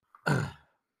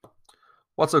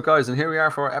What's up, guys? And here we are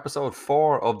for episode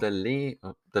 4 of the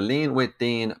Lean with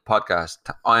Dean podcast.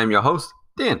 I am your host,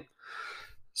 Dean.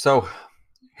 So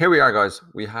here we are, guys.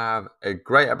 We have a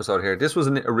great episode here. This was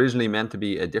originally meant to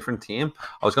be a different theme.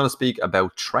 I was going to speak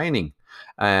about training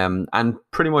and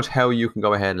pretty much how you can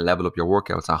go ahead and level up your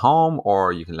workouts at home,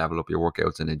 or you can level up your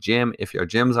workouts in a gym if your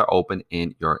gyms are open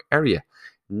in your area.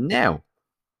 Now,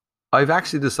 I've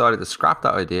actually decided to scrap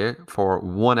that idea for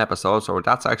one episode, so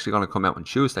that's actually going to come out on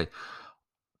Tuesday.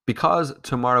 Because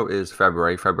tomorrow is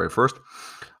February 1st,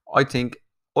 I think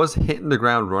us hitting the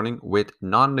ground running with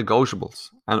non-negotiables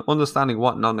and understanding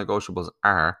what non-negotiables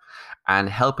are and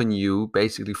helping you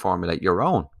basically formulate your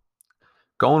own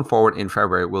going forward in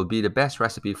February will be the best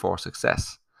recipe for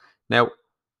success. Now,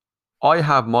 I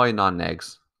have my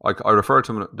non-negs. I refer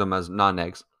to them as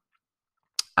non-negs,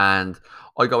 and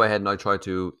I go ahead and I try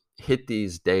to hit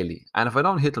these daily. And if I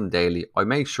don't hit them daily, I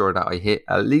make sure that I hit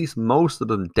at least most of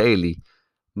them daily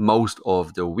most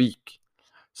of the week.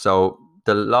 So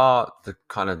the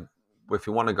kind of, if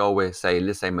you want to go with, say,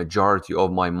 let's say majority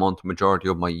of my month, majority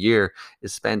of my year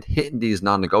is spent hitting these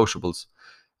non-negotiables,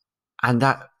 and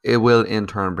that it will in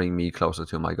turn bring me closer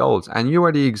to my goals. And you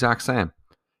are the exact same.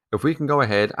 If we can go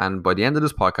ahead and by the end of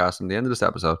this podcast and the end of this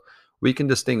episode, we can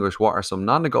distinguish what are some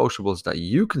non-negotiables that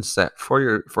you can set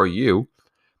for you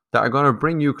that are going to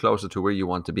bring you closer to where you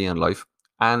want to be in life.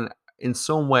 And in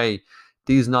some way,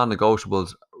 these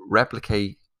non-negotiables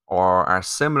replicate or are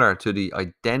similar to the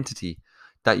identity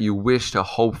that you wish to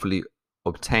hopefully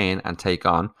obtain and take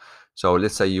on. So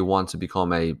let's say you want to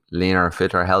become a leaner,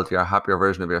 fitter, healthier, happier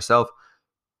version of yourself.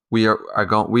 We are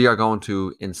going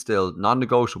to instill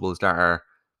non-negotiables that are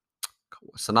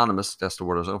synonymous, that's the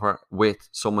word I was looking for, with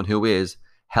someone who is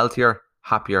healthier,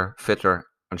 happier, fitter,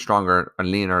 and stronger and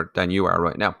leaner than you are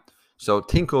right now. So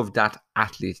think of that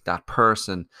athlete, that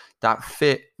person, that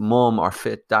fit mom or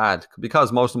fit dad,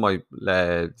 because most of my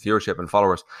viewership and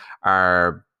followers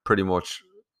are pretty much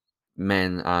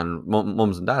men and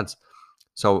mums and dads.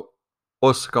 So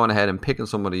us going ahead and picking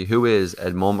somebody who is a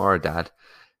mum or a dad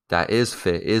that is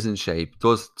fit, is in shape,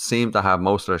 does seem to have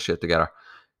most of their shit together.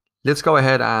 Let's go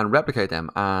ahead and replicate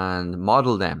them and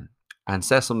model them and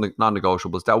set some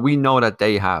non-negotiables that we know that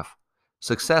they have.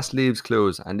 Success leaves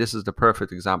clues, and this is the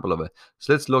perfect example of it.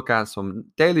 So let's look at some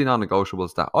daily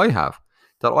non-negotiables that I have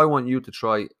that I want you to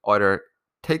try. Either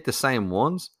take the same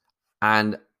ones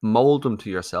and mold them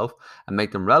to yourself and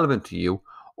make them relevant to you,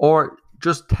 or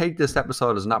just take this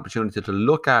episode as an opportunity to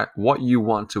look at what you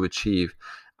want to achieve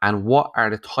and what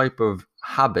are the type of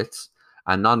habits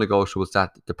and non-negotiables that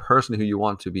the person who you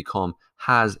want to become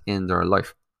has in their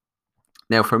life.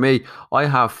 Now, for me, I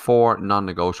have 4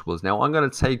 non-negotiables. Now, I'm going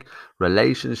to take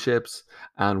relationships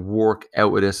and work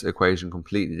out of this equation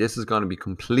completely. This is going to be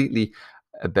completely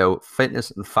about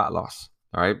fitness and fat loss.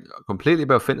 All right, completely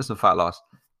about fitness and fat loss.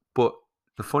 But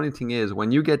the funny thing is,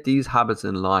 when you get these habits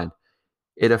in line,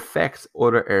 it affects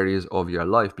other areas of your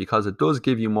life because it does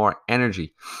give you more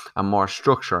energy and more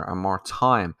structure and more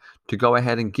time to go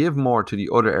ahead and give more to the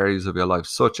other areas of your life,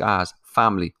 such as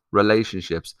family,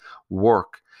 relationships,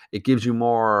 work. It gives you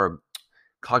more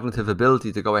cognitive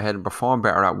ability to go ahead and perform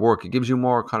better at work. It gives you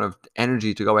more kind of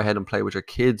energy to go ahead and play with your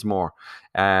kids more.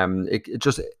 It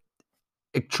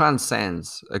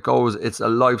transcends. It's a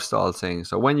lifestyle thing.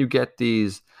 So when you get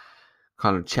these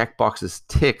kind of check boxes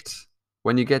ticked,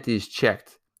 when you get these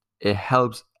checked, it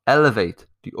helps elevate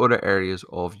the other areas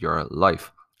of your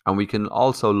life. And we can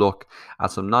also look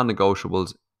at some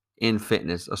non-negotiables in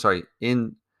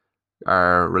in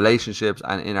our relationships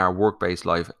and in our work-based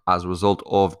life as a result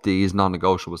of these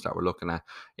non-negotiables that we're looking at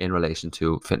in relation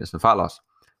to fitness and fat loss.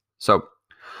 So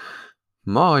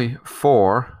my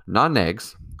 4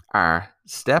 non-negs are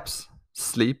steps,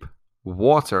 sleep,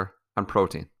 water, and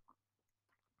protein.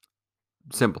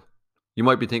 Simple. You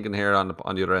might be thinking here on the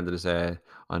other end of this,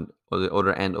 on the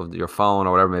other end of your phone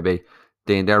or whatever it may be,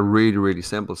 then they're really, really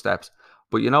simple steps.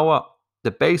 But you know what? The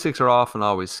basics are often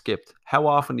always skipped. How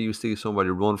often do you see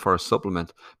somebody run for a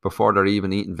supplement before they're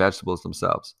even eating vegetables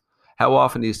themselves? How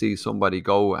often do you see somebody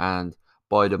go and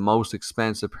buy the most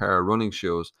expensive pair of running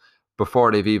shoes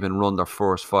before they've even run their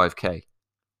first 5K?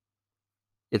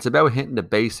 It's about hitting the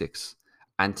basics,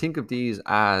 and think of these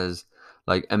as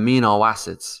like amino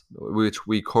acids, which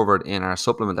we covered in our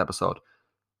supplement episode.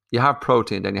 You have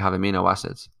protein, then you have amino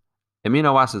acids.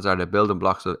 Amino acids are the building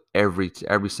blocks of every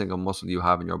single muscle you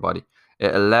have in your body.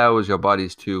 It allows your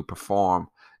bodies to perform,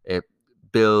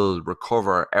 build,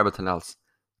 recover, everything else.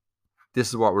 This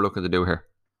is what we're looking to do here.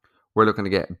 We're looking to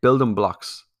get building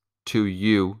blocks to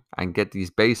you and get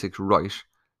these basics right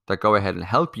that go ahead and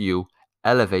help you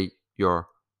elevate your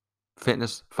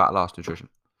fitness, fat loss, nutrition.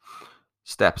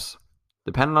 Steps.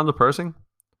 Depending on the person,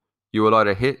 you will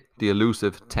either hit the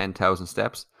elusive 10,000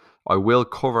 steps. I will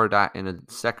cover that in a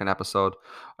second episode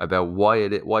about why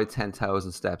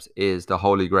 10,000 steps is the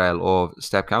holy grail of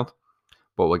step count,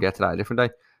 but we'll get to that a different day.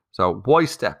 So why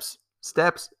steps?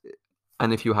 Steps,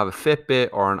 and if you have a Fitbit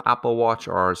or an Apple Watch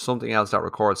or something else that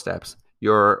records steps,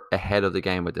 you're ahead of the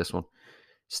game with this one.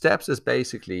 Steps is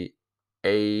basically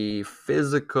a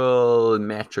physical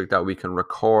metric that we can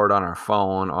record on our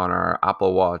phone, on our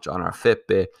Apple Watch, on our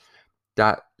Fitbit,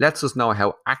 that lets us know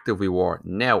how active we were.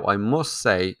 Now, I must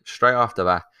say, straight off the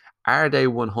bat, are they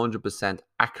 100%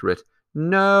 accurate?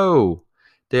 No,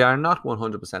 they are not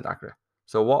 100% accurate.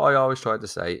 So what I always try to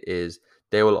say is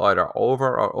they will either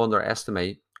over or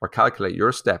underestimate or calculate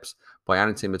your steps by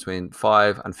anything between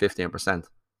 5 and 15%.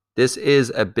 This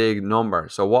is a big number.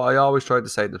 So what I always try to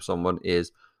say to someone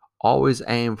is always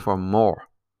aim for more.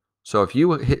 So if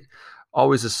you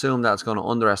always assume that's going to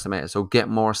underestimate it, so get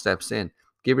more steps in.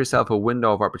 Give yourself a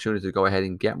window of opportunity to go ahead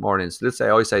and get more in. So let's say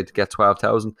I say to get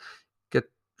 12,000,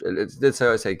 let's say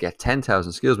I say get 10,000,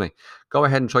 excuse me. Go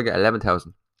ahead and try to get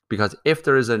 11,000. Because if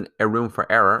there is a room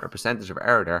for error, a percentage of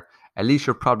error there, at least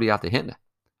you're probably at the hitting it.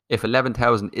 If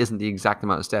 11,000 isn't the exact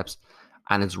amount of steps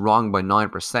and it's wrong by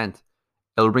 9%,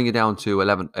 it'll bring you down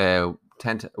to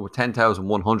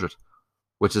 10,100,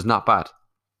 which is not bad.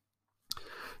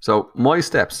 So my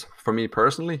steps for me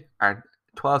personally are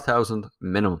 12,000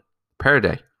 minimum per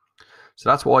day. So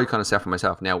that's what I kind of set for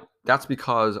myself. Now, that's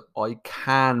because I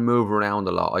can move around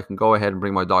a lot. I can go ahead and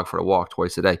bring my dog for a walk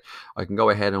twice a day. I can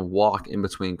go ahead and walk in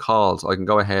between calls. I can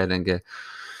go ahead and get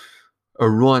a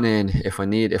run in if I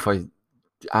need. If I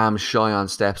am shy on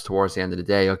steps towards the end of the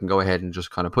day, I can go ahead and just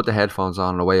kind of put the headphones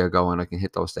on and away I go and I can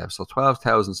hit those steps. So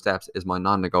 12,000 steps is my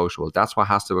non-negotiable. That's what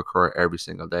has to occur every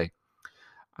single day.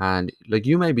 And like,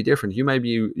 you may be different. You may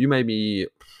be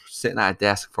sitting at a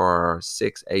desk for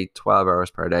 6, 8, 12 hours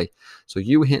per day. So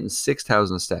you hitting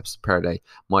 6,000 steps per day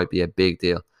might be a big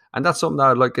deal. And that's something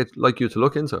that I'd like you to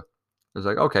look into. It's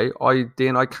like, okay, I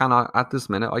cannot, at this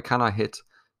minute, I cannot hit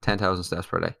 10,000 steps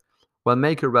per day. Well,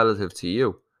 make it relative to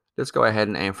you. Let's go ahead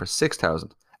and aim for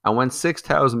 6,000. And when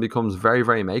 6,000 becomes very,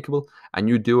 very makeable and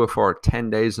you do it for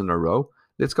 10 days in a row,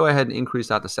 let's go ahead and increase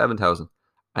that to 7,000.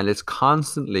 And it's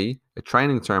constantly, a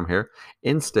training term here,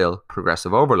 instill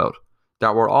progressive overload.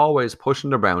 That we're always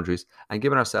pushing the boundaries and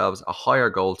giving ourselves a higher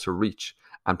goal to reach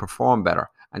and perform better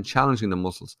and challenging the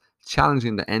muscles,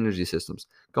 challenging the energy systems,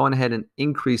 going ahead and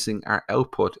increasing our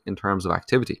output in terms of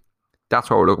activity. That's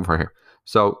what we're looking for here.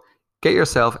 So get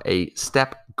yourself a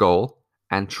step goal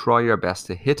and try your best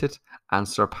to hit it and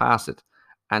surpass it,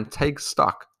 and take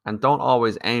stock, and don't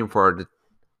always aim for the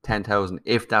 10,000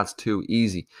 if that's too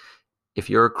easy. If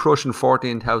you're crushing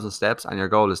 14,000 steps and your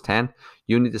goal is 10,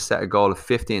 you need to set a goal of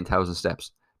 15,000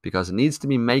 steps, because it needs to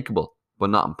be makeable, but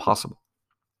not impossible.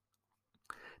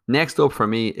 Next up for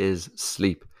me is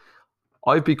sleep.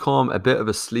 I've become a bit of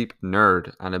a sleep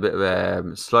nerd and a bit of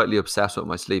a slightly obsessed with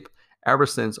my sleep ever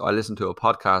since I listened to a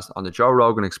podcast on the Joe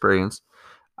Rogan Experience.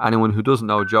 Anyone who doesn't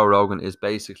know, Joe Rogan is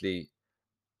basically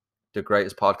the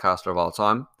greatest podcaster of all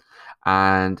time.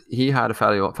 And he had a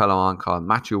fellow on called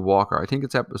Matthew Walker. I think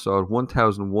it's episode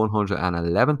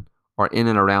 1111 or in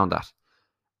and around that.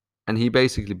 And he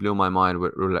basically blew my mind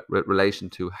with relation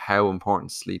to how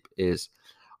important sleep is.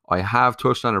 I have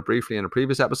touched on it briefly in a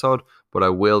previous episode, but I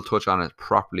will touch on it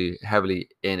properly, heavily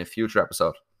in a future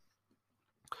episode.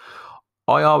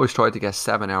 I always try to get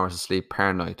 7 hours of sleep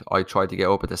per night. I try to get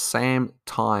up at the same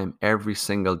time every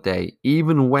single day,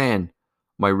 even when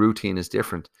my routine is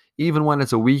different. Even when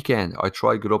it's a weekend, I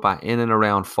try to get up at in and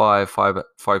around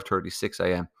 5:30, 6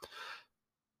 a.m.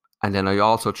 And then I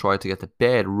also try to get to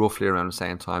bed roughly around the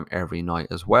same time every night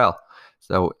as well.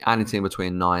 So anything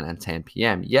between 9 and 10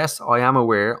 p.m. Yes, I am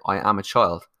aware I am a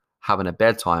child having a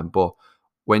bedtime, but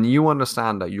when you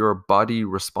understand that your body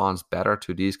responds better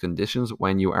to these conditions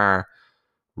when you are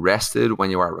rested, when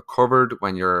you are recovered,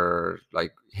 when you're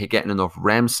like getting enough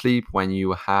REM sleep, when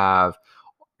you have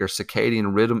your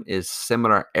circadian rhythm is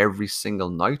similar every single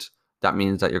night, that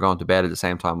means that you're going to bed at the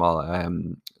same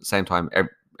time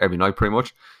every night pretty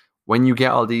much. When you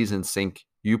get all these in sync,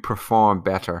 you perform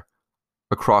better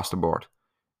across the board.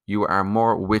 You are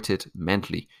more witted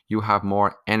mentally. You have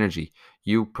more energy.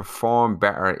 You perform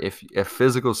better if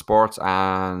physical sports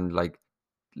and like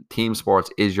team sports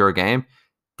is your game.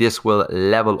 This will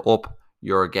level up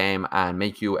your game and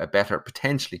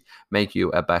potentially make you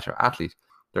a better athlete.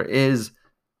 There is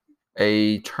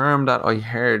a term that I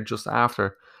heard just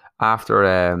after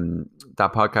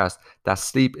that podcast, that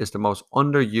sleep is the most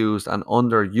underused and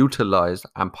underutilized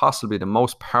and possibly the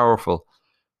most powerful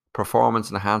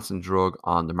performance enhancing drug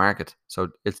on the market. So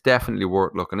it's definitely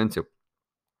worth looking into.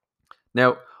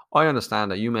 Now, I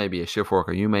understand that you may be a shift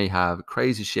worker. You may have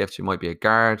crazy shifts. You might be a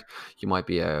guard. You might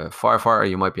be a firefighter.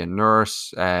 You might be a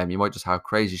nurse. You might just have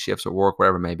crazy shifts at work,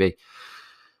 wherever it may be.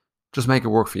 Just make it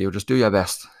work for you. Just do your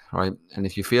best, right? And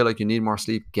if you feel like you need more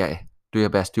sleep, get it. Do your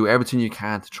best. Do everything you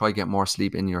can to try get more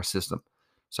sleep in your system.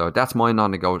 So that's my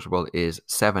non-negotiable, is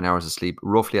 7 hours of sleep,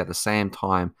 roughly at the same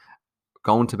time,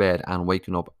 going to bed and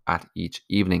waking up at each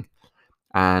evening.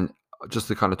 And just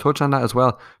to kind of touch on that as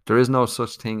well, there is no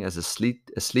such thing as a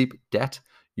sleep debt.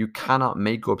 You cannot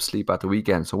make up sleep at the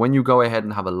weekend. So when you go ahead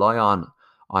and have a lie on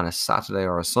a Saturday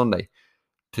or a Sunday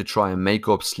to try and make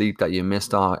up sleep that you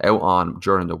missed out on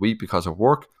during the week because of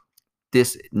work,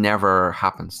 this never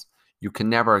happens. You can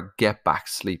never get back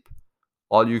sleep.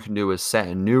 All you can do is set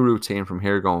a new routine from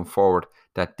here going forward,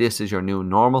 that this is your new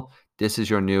normal. This is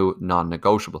your new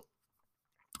non-negotiable.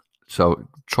 So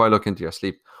try look into your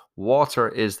sleep. Water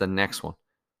is the next one.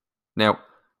 Now,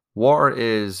 water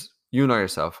is, you know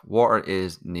yourself, water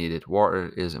is needed.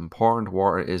 Water is important.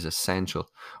 Water is essential.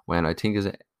 When I think is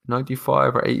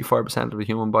 95 or 85% of the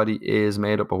human body is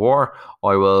made up of water.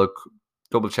 I will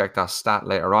double check that stat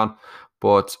later on,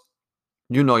 but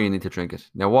you know you need to drink it.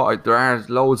 Now, there are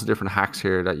loads of different hacks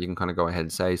here that you can kind of go ahead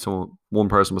and say. So one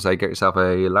person will say, get yourself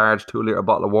a large 2-liter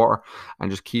bottle of water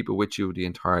and just keep it with you the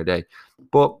entire day.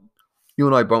 But you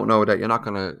and I both know that you're not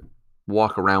going to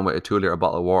walk around with a 2-liter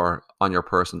bottle of water on your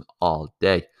person all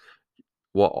day.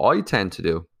 What I tend to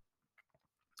do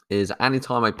is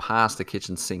anytime I pass the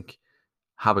kitchen sink,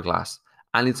 have a glass.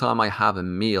 Anytime I have a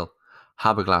meal,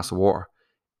 have a glass of water.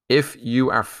 If you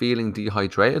are feeling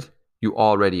dehydrated, you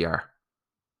already are.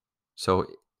 So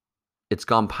it's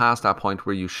gone past that point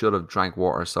where you should have drank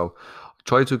water. So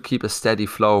try to keep a steady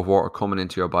flow of water coming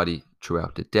into your body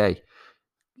throughout the day.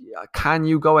 Can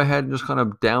you go ahead and just kind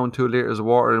of down 2 liters of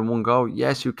water in one go?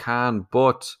 Yes, you can,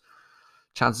 but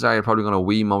chances are you're probably going to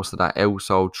wee most of that out.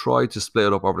 So try to split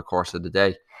it up over the course of the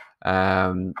day.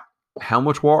 How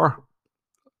much water?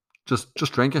 Just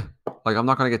drink it. Like, I'm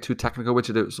not going to get too technical with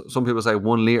you. Some people say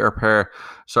 1 liter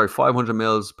 500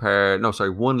 mils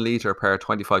 1 liter per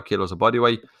 25 kilos of body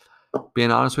weight.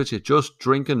 Being honest with you, just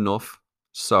drink enough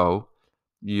so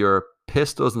your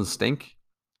piss doesn't stink,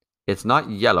 it's not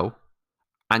yellow,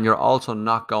 and you're also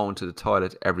not going to the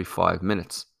toilet every 5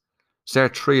 minutes. So there are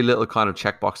 3 little kind of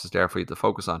check boxes there for you to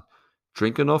focus on.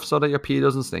 Drink enough so that your pee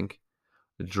doesn't stink.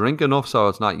 Drink enough so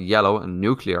it's not yellow and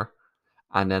nuclear.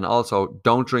 And then also,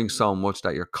 don't drink so much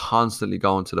that you're constantly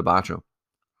going to the bathroom,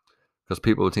 because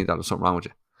people will think that there's something wrong with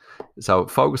you. So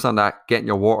focus on that, getting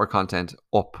your water content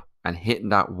up and hitting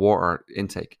that water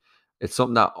intake. It's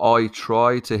something that I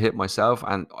try to hit myself,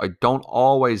 and I don't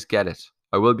always get it.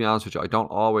 I will be honest with you, I don't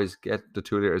always get the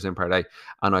 2 liters in per day,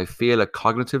 and I feel it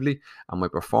cognitively, and my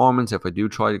performance, if I do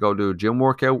try to go do a gym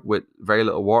workout with very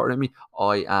little water in me,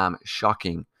 I am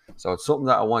shocking. So it's something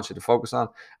that I want you to focus on.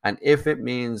 And if it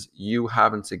means you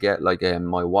having to get like a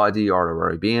my wadi or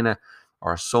a ribena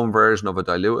or some version of a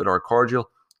diluted or a cordial,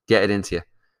 get it into you.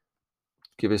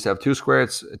 Give yourself 2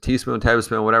 squirts, a teaspoon,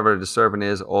 tablespoon, whatever the serving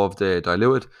is of the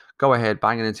diluted. Go ahead,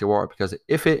 bang it into your water, because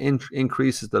if it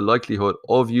increases the likelihood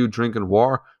of you drinking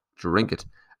water, drink it.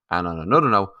 And on another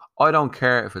note, I don't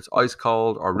care if it's ice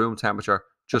cold or room temperature,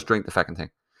 just drink the fucking thing.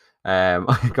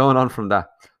 Going on from that,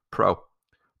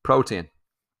 protein.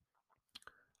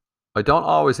 I don't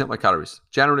always hit my calories.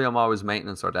 Generally, I'm always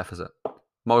maintenance or deficit.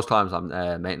 Most times I'm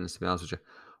maintenance, to be honest with you.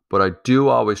 But I do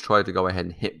always try to go ahead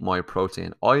and hit my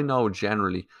protein. I know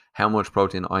generally how much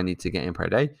protein I need to get in per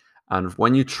day. And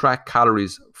when you track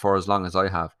calories for as long as I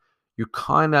have, you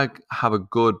kind of have a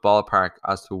good ballpark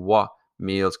as to what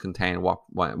meals contain what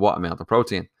amount of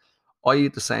protein. I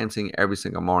eat the same thing every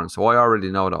single morning. So I already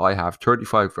know that I have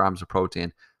 35 grams of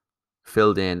protein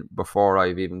filled in before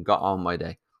I've even got on my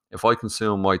day. If I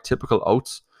consume my typical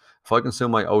oats, if I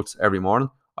consume my oats every morning,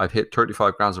 I've hit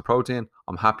 35 grams of protein.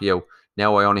 I'm happy out.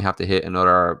 Now I only have to hit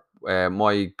another,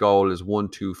 my goal is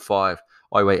 125.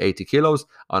 I weigh 80 kilos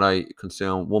and I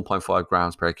consume 1.5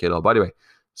 grams per kilo body weight.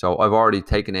 So I've already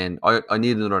taken in, I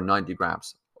need another 90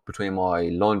 grams between my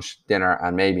lunch, dinner,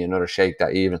 and maybe another shake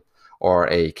that evening, or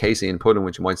a casein pudding,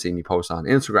 which you might see me post on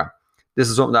Instagram. This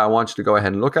is something that I want you to go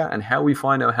ahead and look at. And how we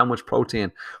find out how much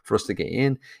protein for us to get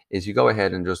in is you go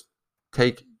ahead and just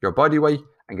take your body weight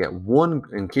and get 1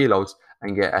 in kilos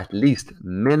and get at least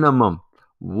minimum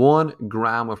 1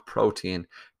 gram of protein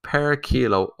per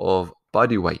kilo of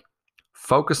body weight.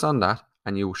 Focus on that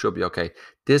and you should be okay.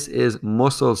 This is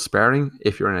muscle sparing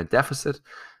if you're in a deficit.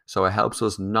 So it helps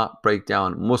us not break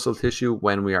down muscle tissue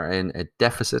when we are in a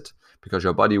deficit, because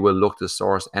your body will look to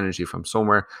source energy from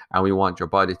somewhere, and we want your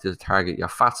body to target your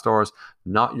fat stores,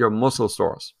 not your muscle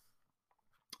stores.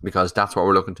 because that's what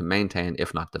we're looking to maintain,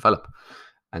 if not develop.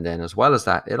 And then as well as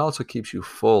that, it also keeps you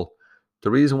full. The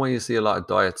reason why you see a lot of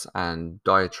diets and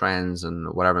diet trends and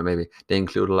whatever, maybe they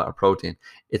include a lot of protein,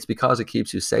 it's because it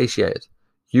keeps you satiated.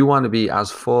 You want to be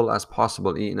as full as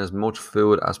possible, eating as much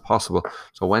food as possible.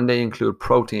 So when they include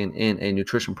protein in a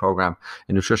nutrition program,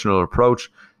 a nutritional approach,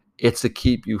 it's to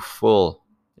keep you full.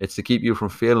 It's to keep you from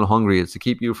feeling hungry. It's to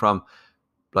keep you from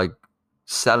like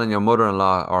selling your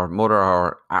mother-in-law or mother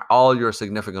or all your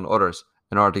significant others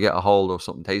in order to get a hold of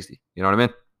something tasty. You know what I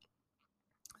mean?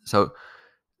 So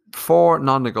 4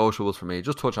 non-negotiables for me,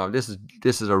 just touch on this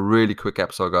is a really quick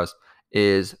episode, guys,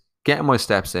 is getting my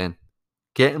steps in,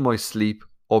 getting my sleep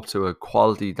up to a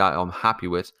quality that I'm happy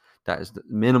with, that is the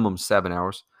minimum 7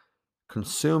 hours,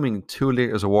 consuming 2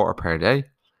 liters of water per day,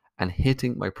 and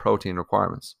hitting my protein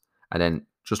requirements. And then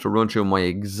just to run through my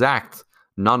exact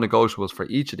non-negotiables for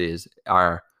each of these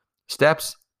are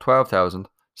steps 12,000,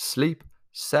 sleep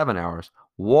 7 hours,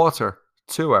 water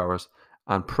 2 hours,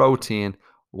 and protein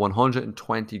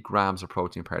 120 grams of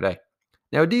protein per day.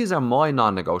 Now, these are my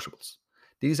non-negotiables.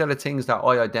 These are the things that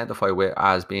I identify with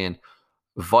as being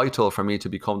vital for me to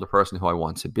become the person who I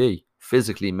want to be,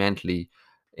 physically, mentally,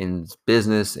 in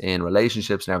business, in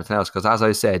relationships, and everything else. Because as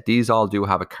I said, these all do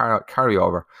have a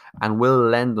carryover and will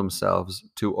lend themselves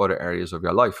to other areas of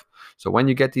your life. So when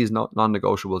you get these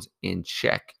non-negotiables in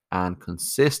check and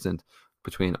consistent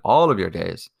between all of your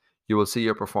days, you will see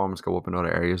your performance go up in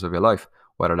other areas of your life,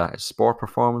 whether that is sport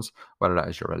performance, whether that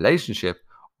is your relationship,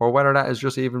 or whether that is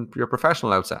just even your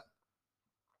professional outset.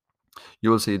 You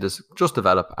will see this just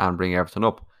develop and bring everything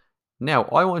up. Now,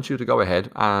 I want you to go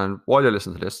ahead and while you're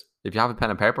listening to this, if you have a pen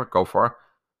and paper, go for it.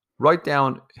 Write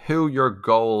down who your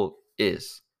goal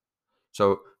is.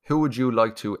 So who would you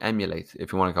like to emulate,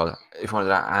 if you want to call it, if you want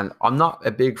that? And I'm not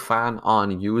a big fan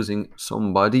on using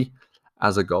somebody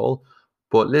as a goal,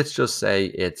 but let's just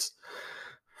say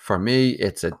for me,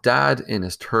 it's a dad in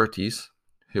his 30s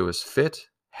who is fit,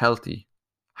 healthy,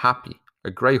 happy,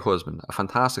 a great husband, a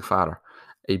fantastic father,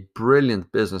 a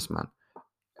brilliant businessman,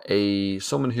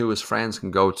 someone who his friends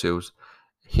can go to.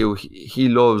 He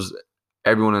loves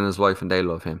everyone in his life and they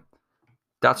love him.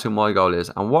 That's who my goal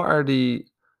is. And what are the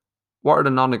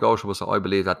non-negotiables that I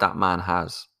believe that man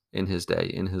has in his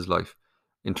day, in his life,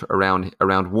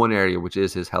 around one area, which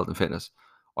is his health and fitness?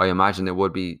 I imagine it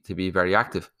would be to be very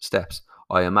active, steps.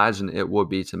 I imagine it would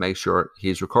be to make sure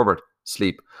he's recovered,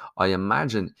 sleep. I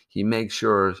imagine he makes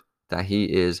sure that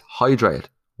he is hydrated,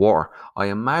 water. I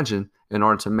imagine in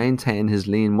order to maintain his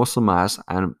lean muscle mass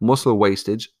and muscle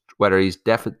wastage, whether he's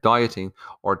dieting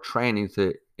or training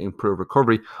to improve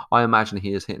recovery, I imagine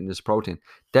he is hitting this protein.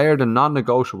 They're the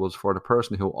non-negotiables for the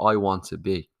person who I want to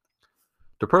be.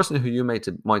 The person who you may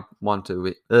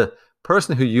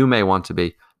want to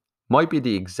be might be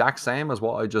the exact same as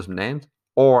what I just named,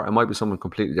 or it might be someone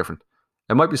completely different.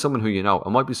 It might be someone who you know. It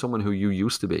might be someone who you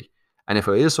used to be. And if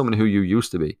it is someone who you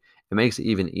used to be, it makes it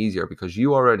even easier because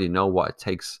you already know what it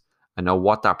takes and know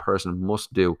what that person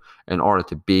must do in order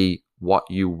to be what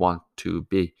you want to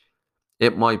be.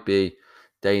 It might be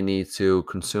they need to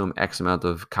consume X amount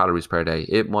of calories per day.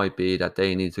 It might be that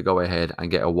they need to go ahead and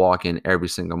get a walk in every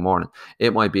single morning.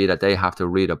 It might be that they have to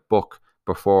read a book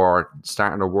before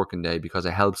starting their working day because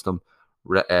it helps them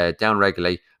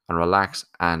down-regulate and relax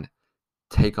and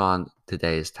take on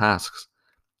today's tasks.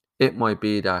 It might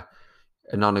be that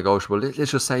a non-negotiable,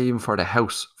 let's just say even for the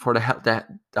house, for the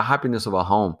happiness of a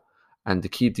home and to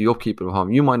keep the upkeep of a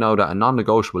home. You might know that a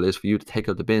non-negotiable is for you to take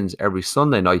out the bins every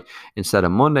Sunday night instead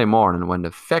of Monday morning when the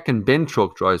feckin' bin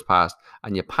truck drives past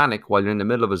and you panic while you're in the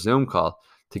middle of a Zoom call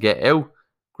to get out,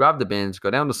 grab the bins,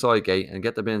 go down the side gate and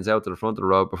get the bins out to the front of the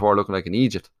road before looking like an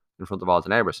Egypt in front of all the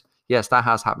neighbours. Yes, that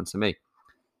has happened to me.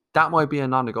 That might be a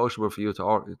non-negotiable for you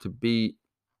to be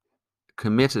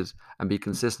committed and be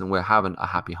consistent with having a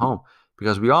happy home.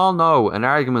 Because we all know an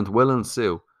argument will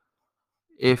ensue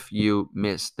if you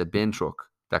miss the bin truck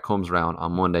that comes around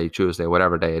on Monday, Tuesday,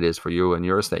 whatever day it is for you and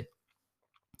your estate.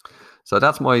 So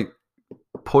that's my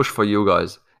push for you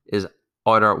guys, is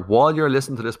either while you're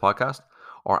listening to this podcast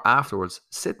or afterwards,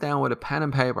 sit down with a pen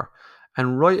and paper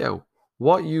and write out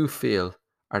what you feel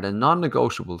are the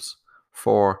non-negotiables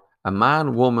for a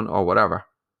man, woman, or whatever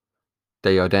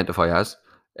they identify as,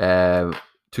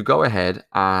 to go ahead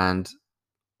and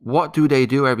what do they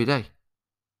do every day?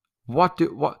 What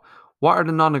are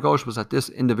the non-negotiables that this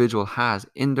individual has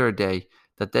in their day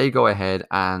that they go ahead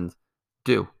and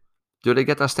do? Do they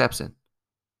get their steps in?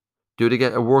 Do they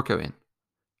get a workout in?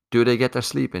 Do they get their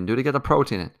sleep in? Do they get their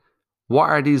protein in? What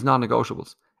are these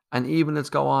non-negotiables? And even let's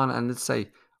go on and let's say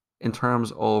in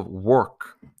terms of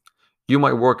work, you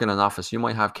might work in an office, you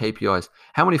might have KPIs.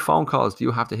 How many phone calls do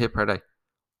you have to hit per day?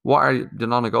 What are the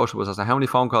non-negotiables as to how many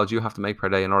phone calls you have to make per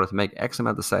day in order to make X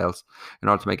amount of sales, in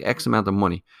order to make X amount of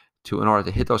money, in order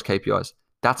to hit those KPIs.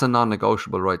 That's a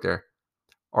non-negotiable right there.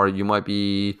 Or you might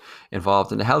be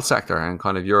involved in the health sector and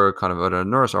kind of you're kind of a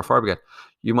nurse or fire brigade.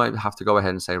 You might have to go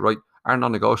ahead and say, right, our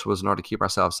non-negotiables in order to keep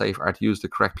ourselves safe are to use the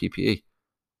correct PPE.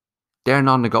 They're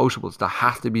non-negotiables that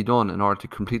have to be done in order to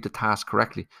complete the task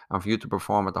correctly and for you to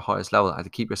perform at the highest level and to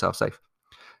keep yourself safe.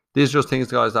 These are just things,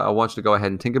 guys, that I want you to go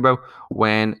ahead and think about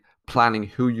when planning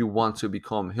who you want to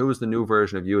become. Who is the new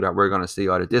version of you that we're going to see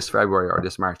either this February or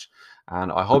this March?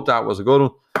 And I hope that was a good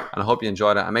one, and I hope you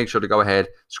enjoyed it. And make sure to go ahead,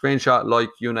 screenshot, like,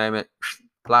 you name it,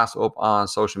 blast up on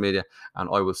social media. And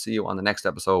I will see you on the next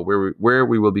episode where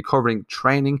we will be covering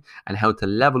training and how to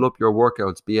level up your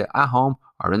workouts, be it at home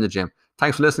or in the gym.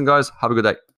 Thanks for listening, guys. Have a good day.